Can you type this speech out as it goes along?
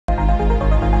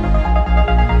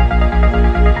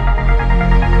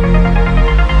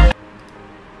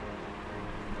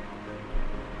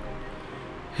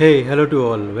Hey, hello to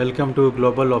all. Welcome to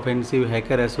Global Offensive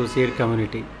Hacker Associate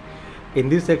community. In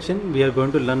this section, we are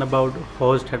going to learn about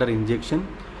host header injection.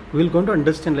 We will going to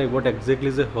understand like what exactly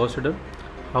is a host header,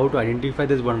 how to identify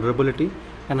this vulnerability,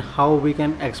 and how we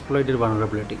can exploit the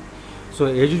vulnerability. So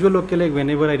as usual, okay, like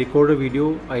whenever I record a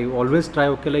video, I always try,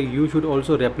 okay, like you should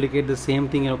also replicate the same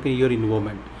thing, okay, in your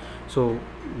environment. So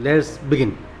let's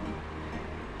begin.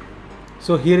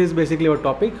 So here is basically our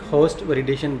topic: host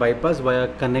validation bypass via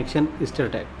connection state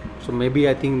attack. So maybe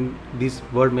I think this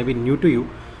word may be new to you.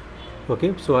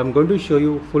 Okay, so I'm going to show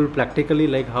you full practically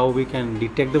like how we can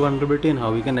detect the vulnerability and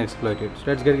how we can exploit it. So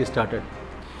let's get started.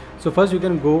 So first you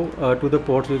can go to the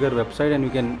Portswigger website and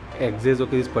you can access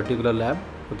this particular lab.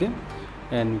 Okay,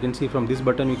 and you can see from this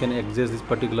button you can access this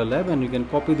particular lab and you can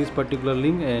copy this particular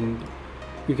link and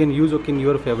you can use in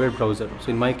your favorite browser.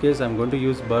 So in my case I'm going to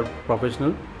use Burp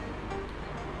Professional.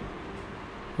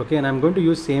 Okay, and I'm going to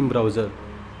use same browser.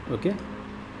 Okay,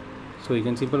 so you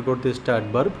can simply go to the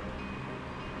start Burp.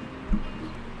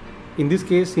 In this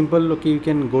case simple, you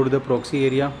can go to the proxy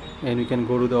area and you can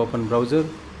go to the open browser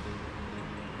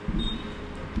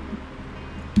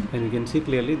and you can see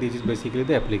clearly this is basically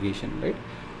the application, right?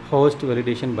 Host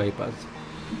validation bypass.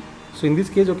 So in this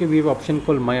case, we have option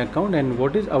called my account, and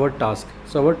what is our task?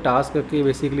 So our task,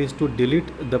 basically is to delete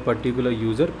the particular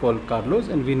user called Carlos,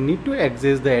 and we need to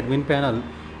access the admin panel,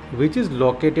 which is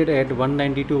located at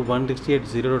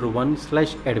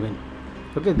 192.168.0.1/admin.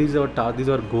 Okay, this is our task, this is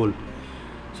our goal.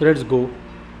 So let's go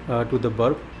to the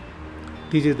Burp.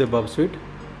 This is the Burp suite.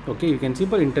 Okay, you can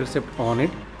simply intercept on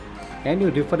it and you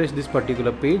refresh this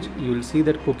particular page. You will see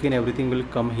that cookie and everything will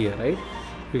come here, right?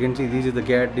 You can see this is the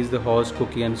get, this is the host,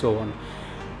 cookie, and so on.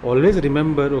 Always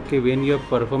remember, when you are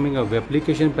performing a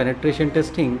application penetration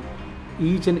testing,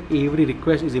 each and every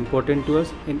request is important to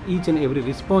us and each and every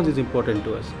response is important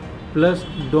to us. Plus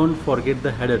don't forget the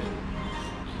header.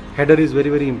 Header is very,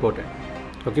 very important,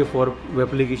 for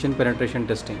application penetration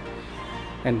testing.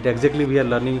 And exactly we are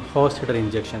learning host header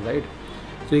injection, right?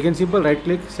 So you can simply right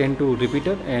click, send to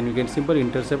repeater, and you can simply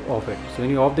intercept off it. So when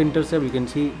you off the intercept, you can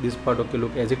see this part,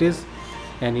 look as it is,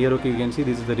 and here you can see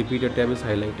this is the repeater tab is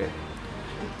highlighted.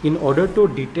 In order to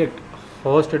detect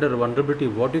host header vulnerability,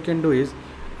 what you can do is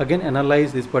again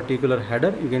analyze this particular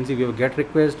header. You can see we have a get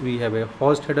request, we have a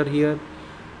host header here,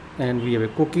 and we have a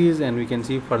cookies, and we can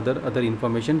see further other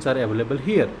informations are available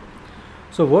here.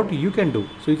 So what you can do,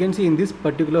 so you can see in this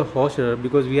particular host header,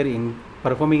 because we are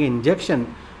performing injection,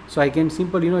 so I can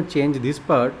simply change this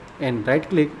part and right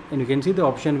click, and you can see the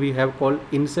option we have called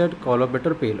insert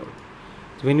collaborator payload.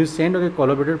 So when you send a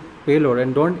collaborator payload,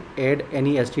 and don't add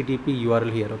any HTTP URL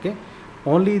here,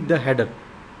 only the header,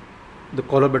 the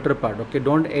collaborator part,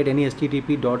 don't add any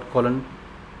HTTP //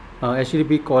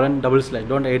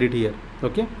 don't add it here.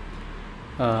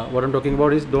 What I'm talking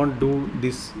about is don't do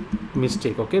this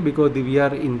mistake, because we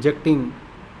are injecting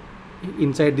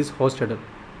inside this host header.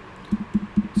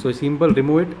 So simple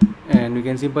remove it, and you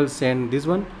can simple send this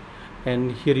one,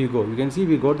 and here you go. You can see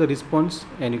we got the response,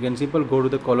 and you can simple go to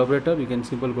the collaborator. You can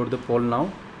simple go to the poll now,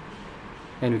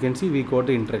 and you can see we got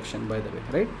the interaction, by the way,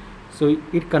 right? So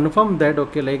it confirmed that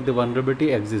like the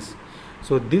vulnerability exists.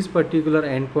 So this particular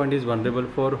endpoint is vulnerable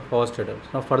for host header.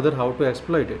 Now further how to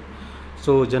exploit it.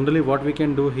 So generally what we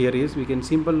can do here is we can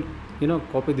simple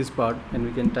copy this part, and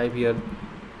we can type here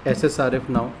SSRF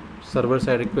now, server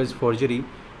side request forgery.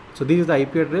 So this is the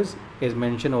IP address as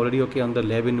mentioned already on the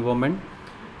lab environment,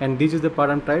 and this is the part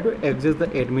I'm trying to access the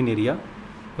admin area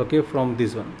from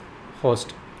this one,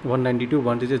 host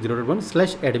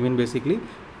 192.168.0.1/admin. basically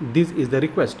this is the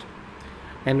request,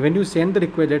 and when you send the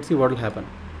request, let's see what will happen.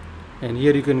 And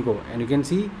here you can go, and you can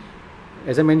see,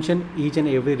 as I mentioned, each and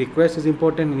every request is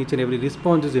important and each and every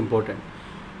response is important.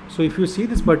 So if you see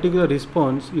this particular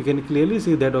response, you can clearly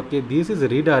see that this is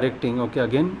redirecting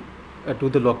again to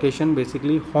the location,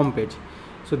 basically home page.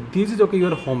 So this is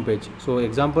your home page. So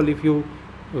example, if you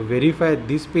verify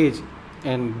this page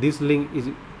and this link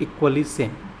is equally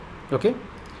same,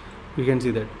 you can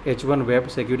see that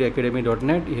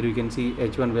h1websecurityacademy.net. here you can see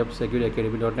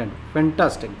h1websecurityacademy.net.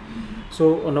 fantastic.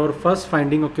 So on our first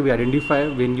finding, we identify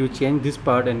when you change this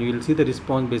part, and you will see the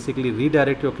response basically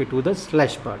redirect to the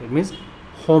 / part. It means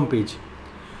home page.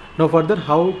 Now further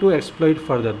how to exploit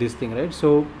further this thing, right?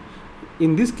 So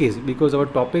in this case, because our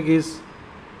topic is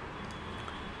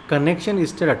connection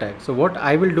state attack, so what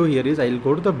I will do here is I will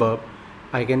go to the Burp.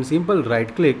 I can simple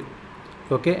right click,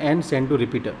 and send to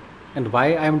repeater. And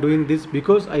why I am doing this?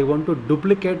 Because I want to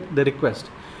duplicate the request.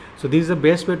 So this is the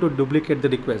best way to duplicate the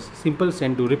request. Simple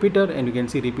send to repeater, and you can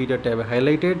see repeater tab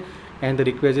highlighted and the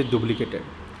request is duplicated.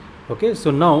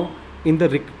 So now in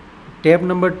the tab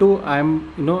number 2,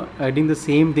 I'm adding the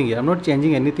same thing here. I'm not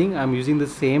changing anything, I'm using the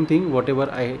same thing whatever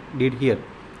I did here.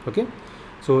 Okay,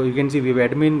 so you can see we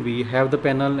have admin, we have the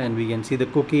panel, and we can see the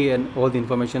cookie, and all the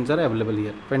informations are available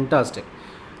here. Fantastic.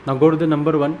 Now go to the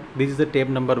number 1. This is the tab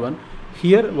number 1.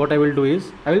 Here what I will do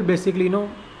is I will basically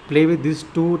play with these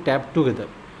two tabs together.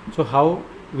 So how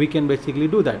we can basically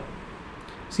do that?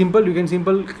 Simple, you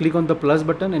can click on the plus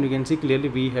button, and you can see clearly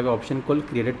we have an option called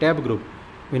create a tab group.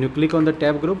 When you click on the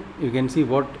tab group, you can see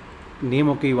what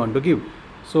name you want to give.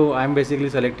 So I'm basically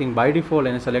selecting by default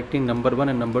and selecting number 1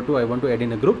 and number 2. I want to add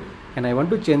in a group, and I want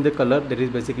to change the color, that is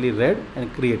basically red,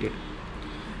 and create it.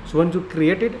 So once you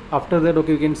create it, after that,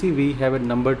 okay, you can see we have a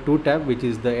number 2 tab, which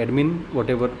is the admin,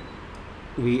 whatever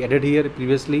we added here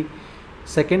previously.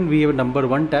 Second, we have a number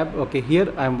 1 tab. Okay,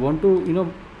 here I want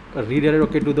to redirect,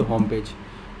 okay, to the home page.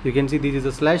 You can see this is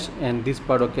a slash, and this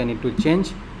part, okay, I need to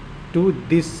change to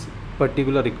this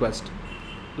particular request,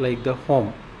 like the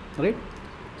home, right?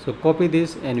 So copy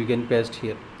this and you can paste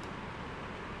here.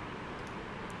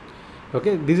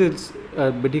 Okay, this is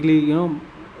basically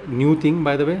new thing,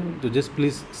 by the way, so just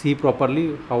please see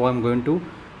properly how I'm going to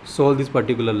solve this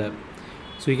particular lab.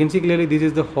 So you can see clearly this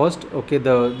is the host, okay,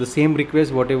 the same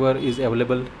request whatever is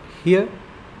available here,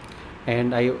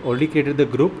 and I already created the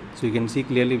group. So you can see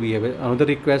clearly we have another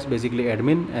request, basically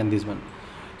admin, and this one.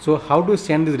 So how to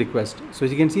send this request? So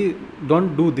as you can see,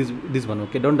 don't do this one,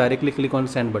 okay, don't directly click on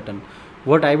send button.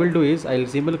 What I will do is I'll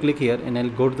simply click here and I'll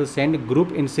go to the send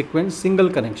group in sequence single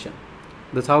connection.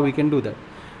 That's how we can do that.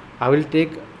 I will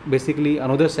take basically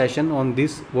another session on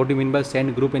this, what do you mean by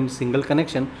send group in single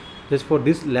connection. Just for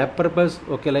this lab purpose,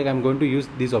 okay, like I'm going to use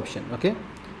this option, okay,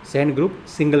 send group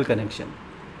single connection.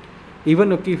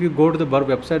 Even okay, if you go to the Burp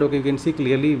website, okay, you can see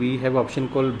clearly we have option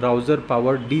called browser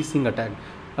powered desync attack,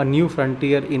 a new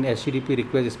frontier in HTTP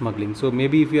request smuggling. So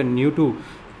maybe if you are new to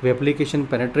web application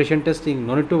penetration testing,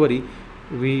 no need to worry,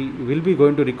 we will be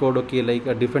going to record, okay, like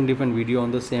a different video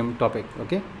on the same topic.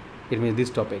 Okay, it means this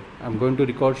topic I'm going to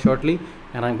record shortly,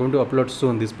 and I'm going to upload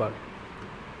soon this part.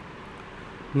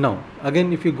 Now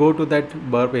again, if you go to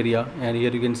that Burp area, and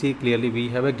here you can see clearly we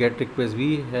have a get request,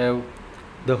 we have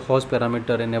the host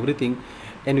parameter and everything,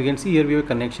 and you can see here we have a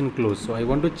connection closed. So I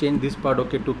want to change this part,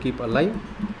 okay, to keep alive.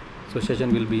 So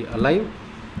session will be alive,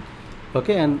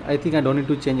 okay, and I think I don't need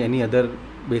to change any other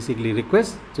basically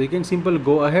request. So you can simply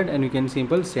go ahead and you can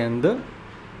simply send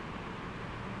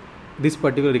this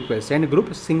particular request, send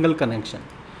group single connection.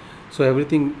 So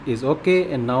everything is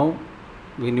okay, and now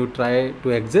when you try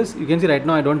to access, you can see right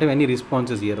now I don't have any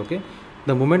responses here. Okay,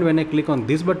 the moment when I click on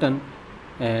this button,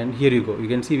 and here you go, you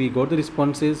can see we got the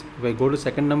responses. If I go to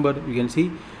second number, you can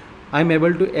see I'm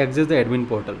able to access the admin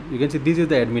portal. You can see this is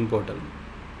the admin portal.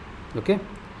 Okay,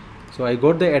 so I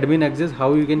got the admin access.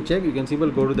 How you can check? You can simply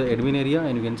go to the admin area,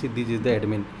 and you can see this is the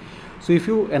admin. So if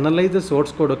you analyze the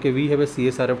source code, okay, we have a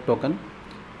CSRF token,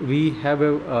 we have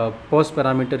a post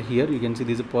parameter here. You can see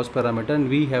this is a post parameter, and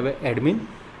we have a admin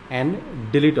and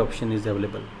delete option is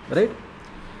available, right?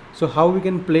 So how we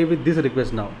can play with this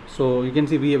request now? So you can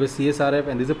see we have a CSRF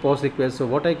and this is a post request. So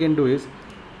what I can do is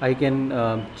I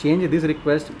can change this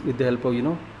request with the help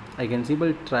of I can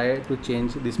simply try to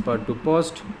change this part to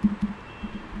post,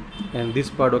 and this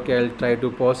part, okay, I'll try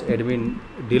to post admin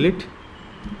delete,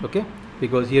 okay,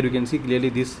 because here you can see clearly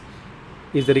this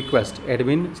is the request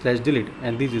admin/delete,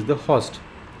 and this is the host.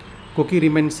 Cookie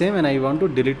remains same, and I want to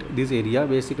delete this area.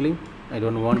 Basically I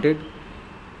don't want it.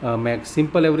 Make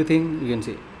simple everything. You can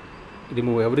see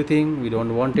remove everything, we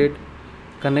don't want it.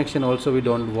 Connection also we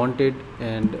don't want it.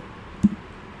 And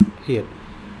here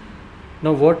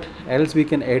now what else we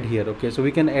can add here? Okay, so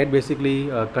we can add basically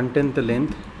content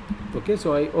length. Okay,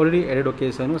 so I already added,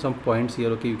 okay, so some points here,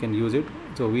 okay, you can use it.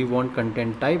 So we want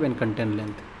content type and content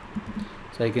length.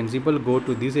 So I can simply go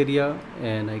to this area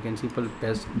and I can simply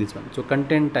paste this one. So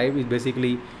content type is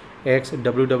basically x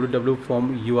www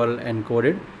form URL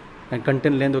encoded, and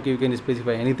content length, okay, you can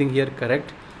specify anything here,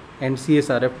 correct. And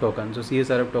CSRF token, so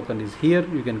CSRF token is here.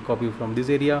 You can copy from this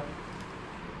area,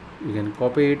 you can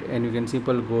copy it, and you can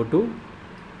simply go to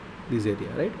this area,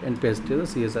 right, and paste the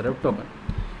CSRF token.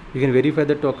 You can verify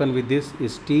the token with this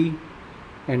is T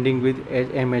ending with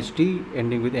MHT,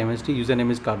 ending with MHT, username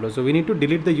is Carlos. So we need to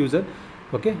delete the user.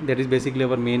 Okay, that is basically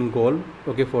our main goal,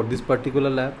 okay, for this particular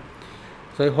lab.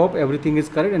 So I hope everything is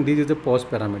correct, and this is the post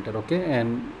parameter. Okay,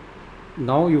 and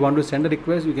now you want to send a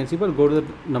request, you can simply go to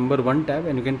the number 1 tab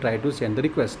and you can try to send the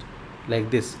request like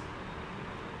this,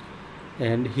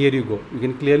 and here you go, you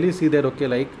can clearly see that, okay,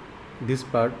 like this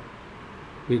part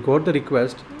we got the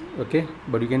request, okay,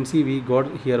 but you can see we got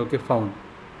here, okay, found,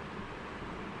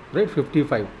 right,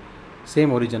 55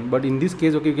 same origin. But in this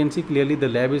case, okay, you can see clearly the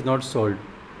lab is not solved.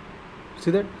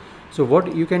 See that? So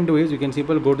what you can do is you can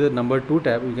simply go to the number 2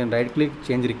 tab. You can right click,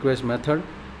 change request method,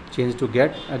 change to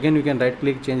get. Again you can right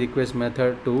click, change request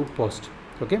method to post.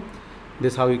 Okay,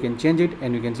 this is how you can change it.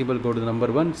 And you can simply go to the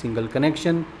number 1, single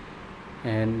connection,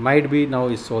 and might be now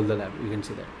is solve the lab. You can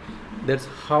see that. That's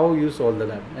how you solve the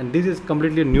lab. And this is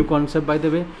completely a new concept, by the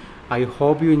way. I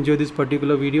hope you enjoy this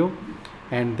particular video.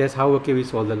 And that's how we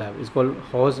solve the lab. It's called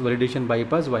host validation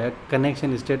bypass via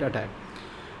connection state attack.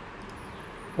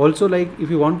 Also, like if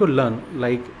you want to learn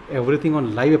like everything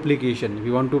on live application, if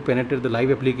you want to penetrate the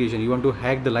live application, you want to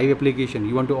hack the live application,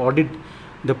 you want to audit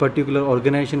the particular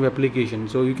organization web application,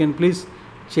 so you can please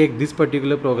check this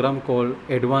particular program called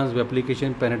Advanced Web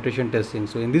Application Penetration Testing.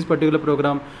 So in this particular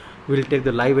program, we'll take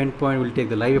the live endpoint, we'll take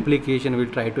the live application,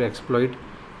 we'll try to exploit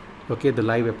the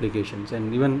live applications.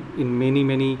 And even in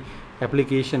many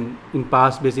application in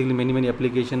past, basically many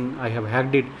application I have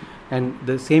hacked it, and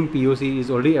the same POC is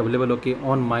already available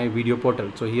on my video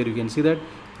portal. So here you can see that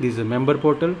this is a member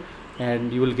portal,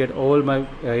 and you will get all my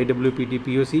AWPT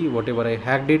POC, whatever I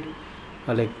hacked it,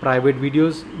 like private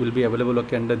videos will be available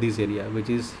under this area, which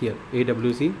is here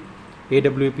AWPT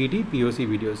POC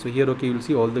videos. So here you will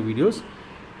see all the videos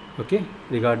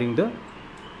regarding the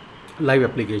live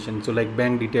application. So like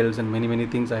bank details and many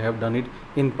things I have done it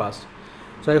in past.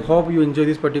 So I hope you enjoy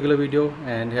this particular video,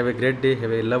 and have a great day,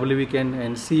 have a lovely weekend,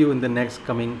 and see you in the next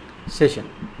coming session.